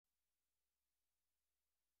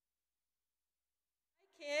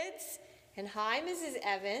Kids, and hi, Mrs.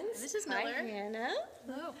 Evans. Mrs. Miller. Hi, Hannah.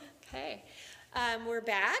 Hello. Okay. We're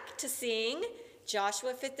back to sing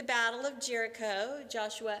Joshua Fit the Battle of Jericho.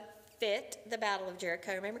 Joshua fit the Battle of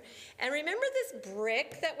Jericho, remember? And remember this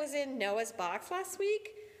brick that was in Noah's box last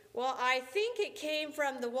week? Well, I think it came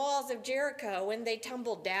from the walls of Jericho when they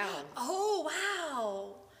tumbled down. Oh,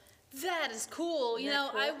 wow. That is cool. Isn't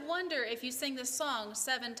that cool? I wonder if you sing this song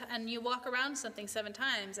and you walk around something 7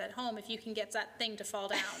 times at home, if you can get that thing to fall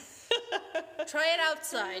down. Try it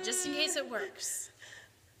outside, just in case it works.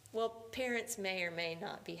 Well, parents may or may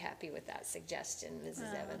not be happy with that suggestion,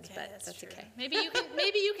 Mrs. Evans, Okay, but that's true. okay. Maybe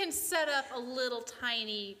you can set up a little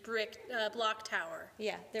tiny brick block tower.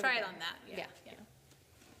 Yeah, there Try we it go. on that. Yeah,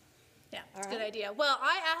 it's a All good right. idea. Well,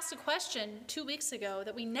 I asked a question 2 weeks ago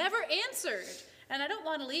that we never answered, and I don't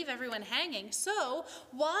want to leave everyone hanging. So,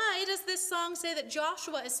 why does this song say that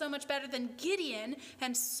Joshua is so much better than Gideon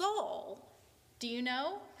and Saul? Do you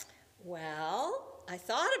know? Well, I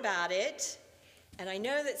thought about it, and I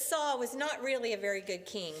know that Saul was not really a very good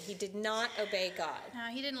king. He did not obey God. No,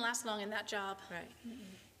 he didn't last long in that job. Right.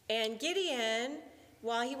 And Gideon,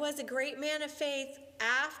 while he was a great man of faith,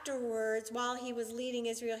 afterwards, while he was leading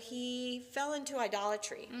Israel, he fell into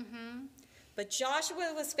idolatry. Mm-hmm. But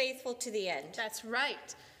Joshua was faithful to the end. That's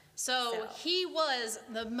right. So he was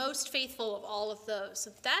the most faithful of all of those.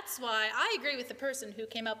 So that's why I agree with the person who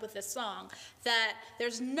came up with this song, that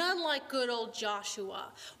there's none like good old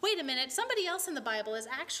Joshua. Wait a minute, somebody else in the Bible is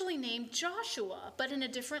actually named Joshua, but in a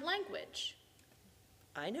different language.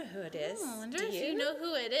 I know who it is. I wonder Do if you know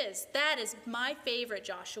who it is. That is my favorite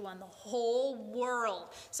Joshua in the whole world.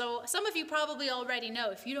 So some of you probably already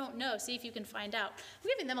know. If you don't know, see if you can find out. I'm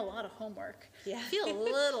giving them a lot of homework. Yeah. I feel a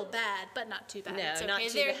little bad, but not too bad. No, it's okay. not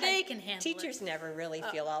too bad. They can handle it. Teachers never really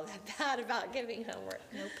feel all that bad about giving homework.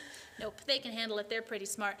 Nope, they can handle it. They're pretty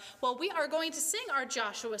smart. Well, we are going to sing our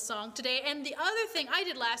Joshua song today. And the other thing I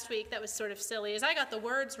did last week that was sort of silly is I got the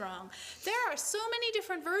words wrong. There are so many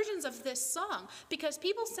different versions of this song because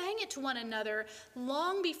people sang it to one another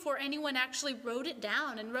long before anyone actually wrote it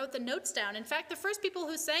down and wrote the notes down. In fact, the first people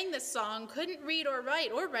who sang this song couldn't read or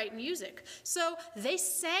write music. So they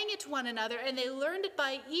sang it to one another and they learned it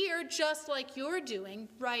by ear just like you're doing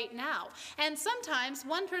right now. And sometimes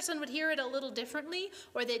one person would hear it a little differently,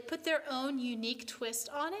 or they'd put their own unique twist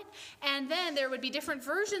on it, and then there would be different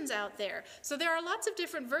versions out there. So there are lots of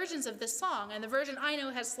different versions of this song, and the version I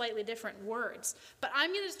know has slightly different words. But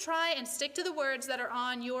I'm going to try and stick to the words that are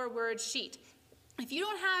on your word sheet. If you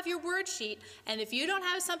don't have your word sheet, and if you don't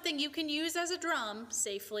have something you can use as a drum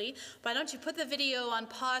safely, why don't you put the video on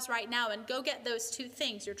pause right now and go get those 2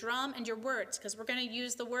 things, your drum and your words, because we're going to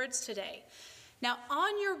use the words today. Now,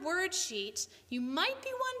 on your word sheet, you might be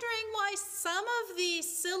wondering why some of the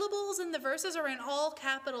syllables in the verses are in all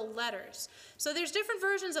capital letters. So there's different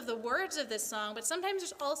versions of the words of this song, but sometimes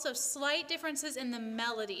there's also slight differences in the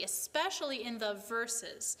melody, especially in the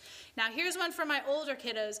verses. Now, here's one for my older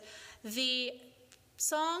kiddos. The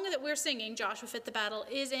song that we're singing, Joshua Fit the Battle,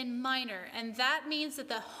 is in minor, and that means that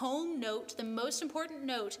the home note, the most important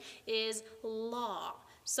note, is La.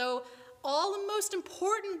 So all the most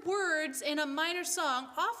important words in a minor song,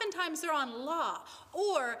 oftentimes they're on La,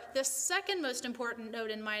 or the second most important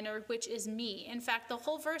note in minor, which is Mi. In fact, the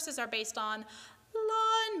whole verses are based on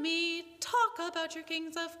La and Mi, talk about your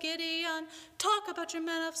kings of Gideon, talk about your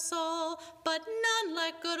men of Saul, but none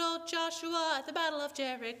like good old Joshua at the Battle of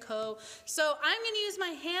Jericho. So I'm going to use my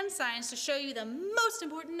hand signs to show you the most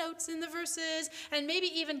important notes in the verses, and maybe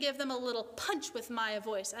even give them a little punch with my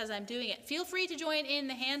voice as I'm doing it. Feel free to join in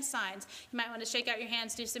the hand signs. You might want to shake out your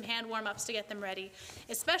hands, do some hand warm-ups to get them ready,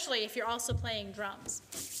 especially if you're also playing drums.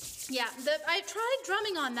 Yeah, I tried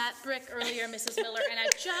drumming on that brick earlier, Mrs. Miller, and I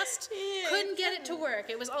just couldn't get it to work.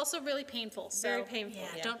 It was also really painful. So, very painful,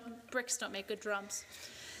 yeah. Bricks don't make good drums.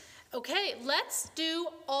 Okay, let's do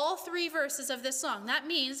all 3 verses of this song. That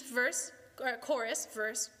means chorus,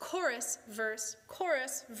 verse, chorus, verse,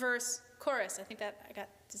 chorus, verse, chorus. I think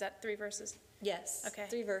is that 3 verses? Yes. Okay.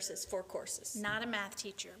 3 verses, 4 courses. Not a math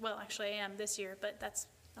teacher. Well, actually I am this year, but that's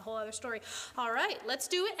a whole other story. All right, let's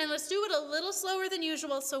do it, and let's do it a little slower than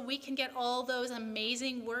usual so we can get all those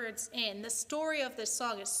amazing words in. The story of this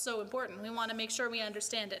song is so important. We want to make sure we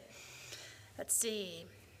understand it. Let's see.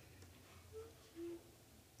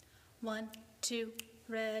 1, 2,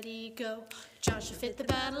 ready, go. Joshua fit the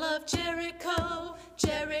battle of Jericho,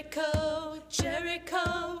 Jericho,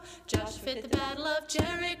 Jericho. Joshua fit the battle of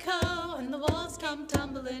Jericho, and the walls come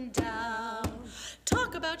tumbling down.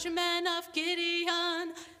 Talk about your men of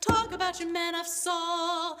Gideon, talk about your men of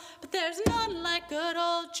Saul, but there's none like good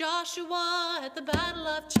old Joshua at the Battle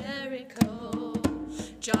of Jericho.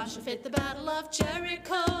 Joshua fit the battle of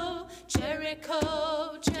Jericho,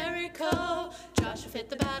 Jericho, Jericho. Joshua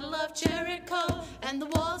fit the battle of Jericho, and the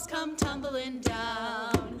walls come tumbling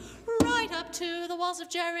down. Right up to the walls of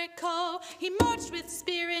Jericho, he marched with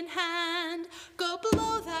spear in hand. Go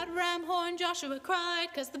below that ram horn, Joshua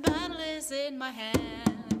cried, 'cause the battle is in my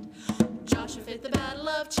hand. Joshua fit the battle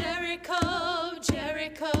of Jericho,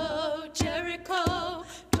 Jericho, Jericho.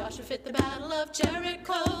 Joshua fit the battle of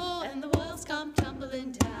Jericho, and the walls come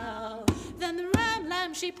tumbling down. Then the ram,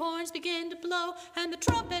 lamb, sheep horns begin to blow, and the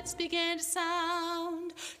trumpets begin to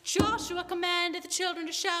sound. Joshua commanded the children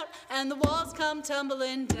to shout, and the walls come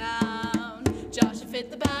tumbling down. Joshua fit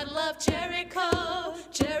the battle of Jericho,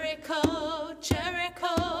 Jericho,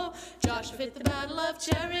 Jericho. Joshua fit the battle of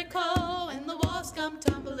Jericho, and the walls come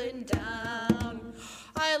tumbling down.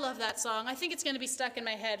 I love that song. I think it's going to be stuck in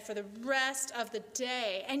my head for the rest of the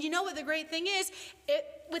day. And you know what the great thing is?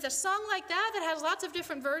 With a song like that has lots of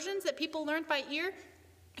different versions that people learned by ear,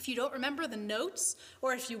 if you don't remember the notes,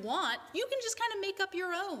 or if you want, you can just kind of make up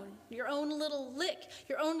your own little lick,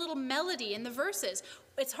 your own little melody in the verses.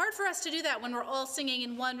 It's hard for us to do that when we're all singing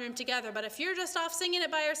in one room together, but if you're just off singing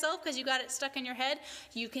it by yourself because you got it stuck in your head,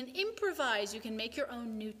 you can improvise, you can make your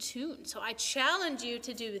own new tune. So I challenge you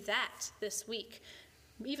to do that this week.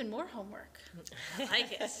 Even more homework. I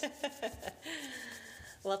like it.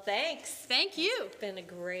 Well, thanks. Thank you. It's been a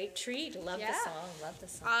great treat. Love the song. Love the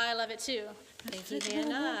song. I love it too. Thank you,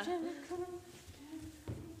 Hannah.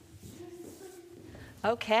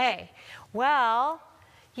 Okay. Well,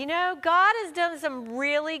 you know, God has done some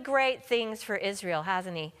really great things for Israel,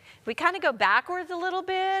 hasn't he? We kind of go backwards a little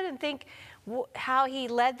bit and think how he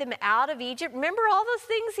led them out of Egypt. Remember all those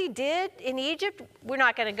things he did in Egypt? We're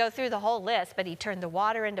not going to go through the whole list, but he turned the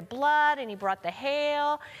water into blood, and he brought the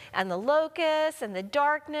hail and the locusts and the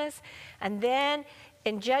darkness. And then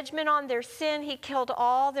in judgment on their sin, he killed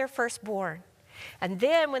all their firstborn. And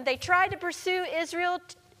then when they tried to pursue Israel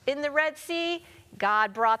in the Red Sea,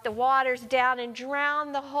 God brought the waters down and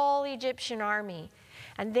drowned the whole Egyptian army.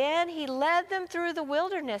 And then he led them through the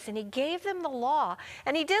wilderness, and he gave them the law.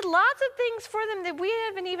 And he did lots of things for them that we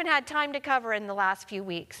haven't even had time to cover in the last few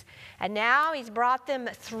weeks. And now he's brought them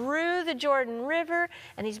through the Jordan River,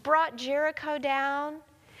 and he's brought Jericho down.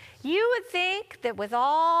 You would think that with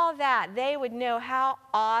all that, they would know how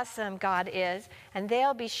awesome God is, and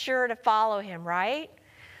they'll be sure to follow him, right?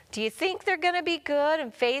 Do you think they're going to be good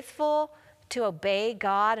and faithful to obey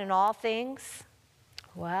God in all things?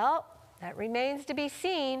 Well, that remains to be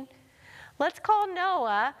seen. Let's call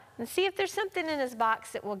Noah and see if there's something in his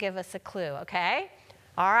box that will give us a clue, okay?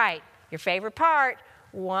 All right, your favorite part.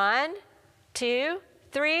 1, 2,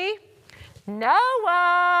 3.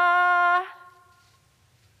 Noah!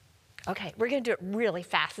 Okay, we're going to do it really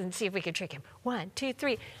fast and see if we can trick him. 1, 2,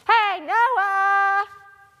 3. Hey, Noah!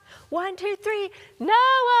 1, 2, 3. Noah!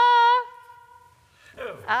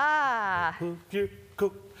 Oh. Ah.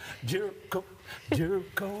 Jericho, Jericho,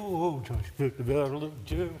 Jericho. Joshua fit the battle of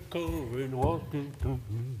Jericho and walked in.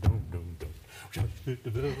 Joshua fit the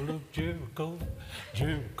battle of Jericho,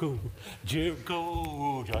 Jericho,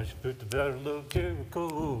 Jericho. Joshua fit the battle of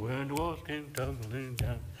Jericho and walked in tumbling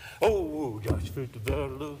down. Oh, Joshua fit the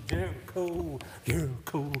battle of Jericho,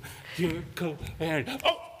 Jericho, Jericho, and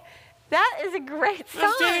oh. That is a great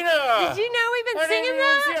song. Christina! Did you know we've been singing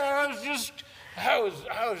that?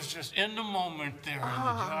 I was just in the moment there in the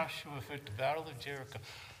Joshua fit the battle of Jericho.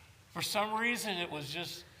 For some reason, it was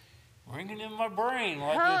just ringing in my brain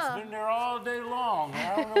like it's been there all day long.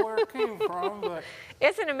 I don't know where it came from, but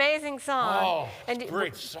It's an amazing song.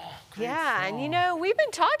 great song. Great Yeah, song. and you know, we've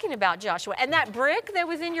been talking about Joshua. And that brick that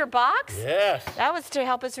was in your box, Yes. that was to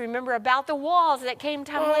help us remember about the walls that came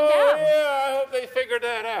tumbling down. Yeah, I hope they figured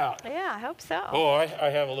that out. Yeah, I hope so. Oh, I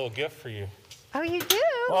have a little gift for you. Oh, you do?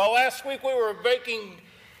 Well, last week we were baking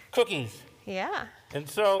cookies. Yeah. And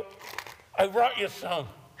so I brought you some.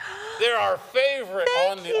 They're our favorite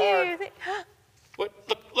on Thank the you. ark.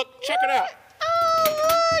 Look, check it out.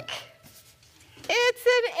 Oh, look. It's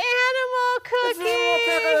an animal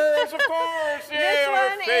cookie. Of course. This Yeah, our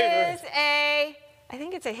one favorite. is I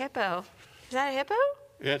think it's a hippo. Is that a hippo?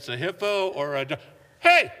 It's a hippo or a...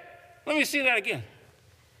 Hey, let me see that again.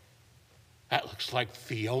 That looks like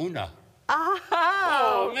Fiona.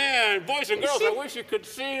 Oh, man, boys and girls, I wish you could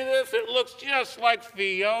see this. It looks just like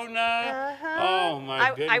Fiona. Oh,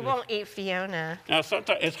 my goodness. I won't eat Fiona. Now,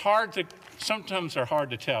 sometimes they're hard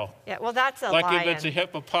to tell. Yeah, well, that's a Like lion. if it's a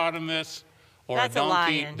hippopotamus or That's a a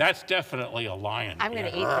donkey, lion. that's definitely a lion. I'm going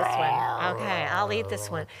to eat this one. Okay, I'll eat this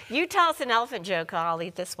one. You tell us an elephant joke, I'll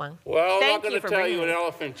eat this one. Well, Thank I'm not you going for to tell bringing you an it.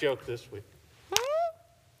 elephant joke this week.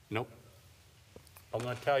 Nope. I'm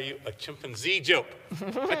going to tell you a chimpanzee joke.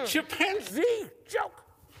 A chimpanzee joke.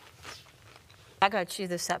 I got to chew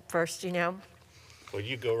this up first, you know. Well,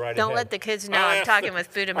 you go right Don't ahead. let the kids know I'll I'm ask talking with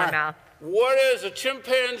food in my All right. mouth. What is a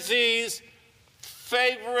chimpanzee's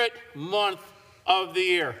favorite month of the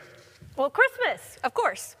year? Well, Christmas, of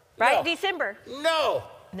course, right? No. December. No.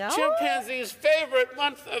 No? Chimpanzee's favorite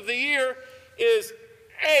month of the year is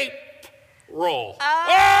April.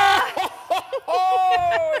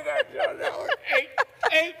 Oh, we got you on that one.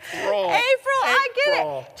 April. April, I get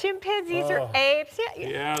April. it. Chimpanzees are apes. Yeah.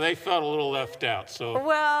 Yeah, they felt a little left out, so.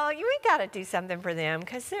 Well, we got to do something for them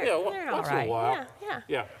because they're, Yeah, they're all once in a right. while. Yeah, yeah.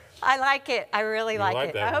 Yeah, I like it. I really like like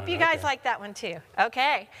it. that I hope one, you guys okay. like that one too.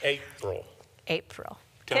 Okay. April. April.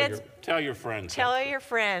 Tell Kids, tell your friends. tell your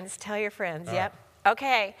friends. Tell your friends. Yep.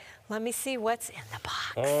 Okay. Let me see what's in the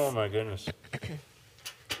box. Oh, my goodness.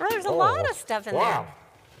 Well, there's a lot of stuff in Wow.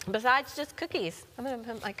 there. Besides just cookies. I'm going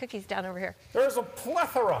to put my cookies down over here. There's a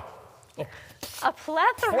plethora. A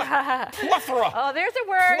plethora. Plethora. Oh, there's a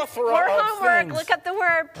word. Plethora More of homework. things. Look up the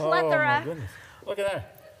word Oh, plethora. my goodness. Look at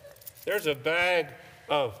that. There's a bag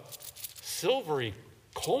of silvery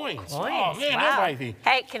coins. Oh, Coins, man, wow. that might be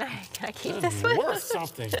Hey, can I keep this one? worth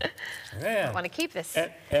something. Man. I want to keep this.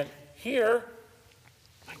 And here,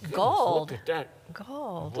 my goodness, Gold. Look at that.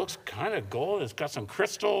 Gold. It looks kind of gold. It's got some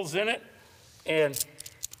crystals in it. And,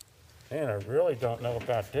 man, I really don't know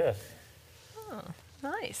about this. Oh,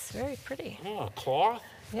 nice. Very pretty. Oh, a cloth?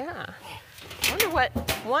 Yeah.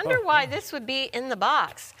 Wonder why this would be in the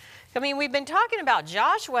box. I mean, we've been talking about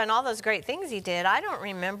Joshua and all those great things he did. I don't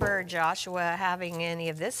remember Joshua having any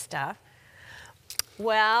of this stuff.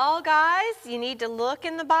 Well, guys, you need to look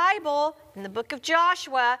in the Bible, in the book of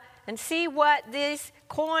Joshua, and see what these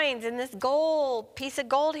coins and this gold, piece of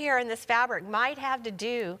gold here in this fabric might have to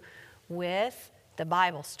do with the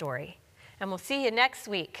Bible story. And we'll see you next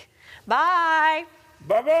week. Bye.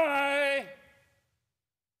 Bye-bye.